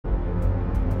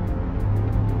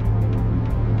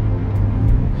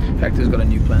Hector's got a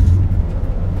new plan.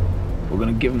 We're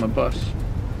gonna give him a bus.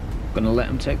 We're gonna let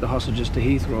him take the hostages to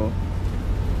Heathrow,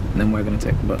 and then we're gonna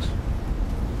take the bus.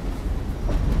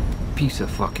 Piece of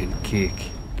fucking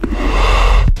cake.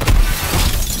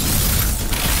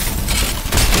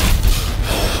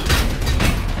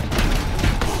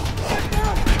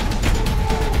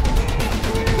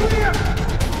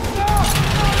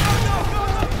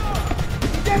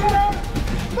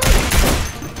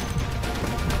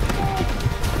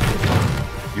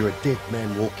 You're a dead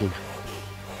man walking.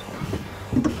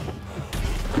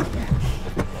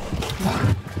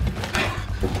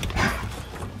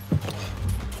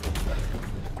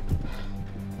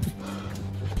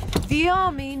 The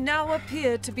army now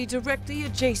appeared to be directly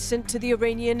adjacent to the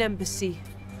Iranian embassy,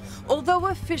 although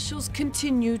officials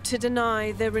continue to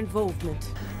deny their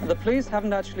involvement. The police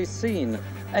haven't actually seen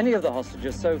any of the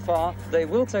hostages so far. They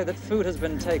will say that food has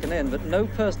been taken in, but no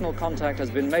personal contact has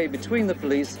been made between the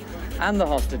police and the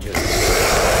hostages.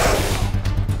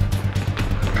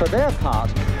 For their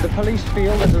part, the police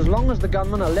feel that as long as the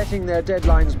gunmen are letting their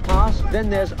deadlines pass, then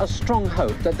there's a strong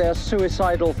hope that their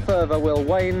suicidal fervor will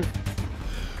wane.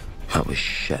 That was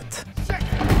shit.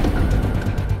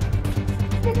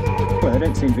 Well, there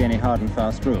don't seem to be any hard and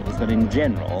fast rules, but in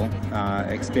general,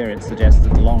 experience suggests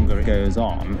that the longer it goes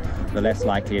on, the less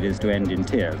likely it is to end in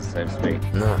tears, so to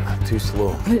speak. Nah, too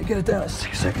slow. I need to get it down to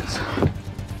 6 seconds.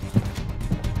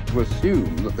 To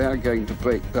assume that they're going to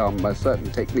break down by certain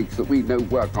techniques that we know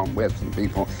work on Western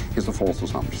people is a false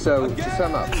assumption. So, to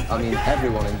sum up, I mean,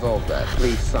 everyone involved there,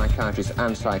 police, psychiatrists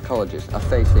and psychologists, are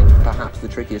facing perhaps the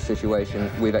trickiest situation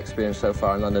we've experienced so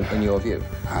far in London, in your view?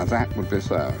 That would be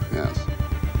so, yes.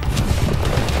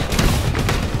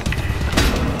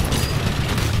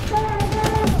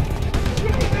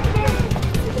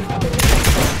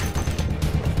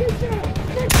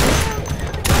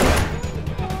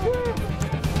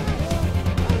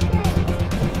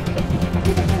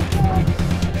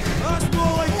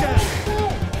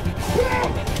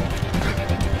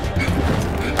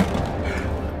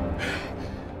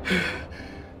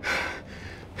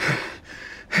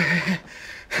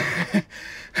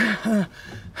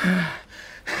 Huh.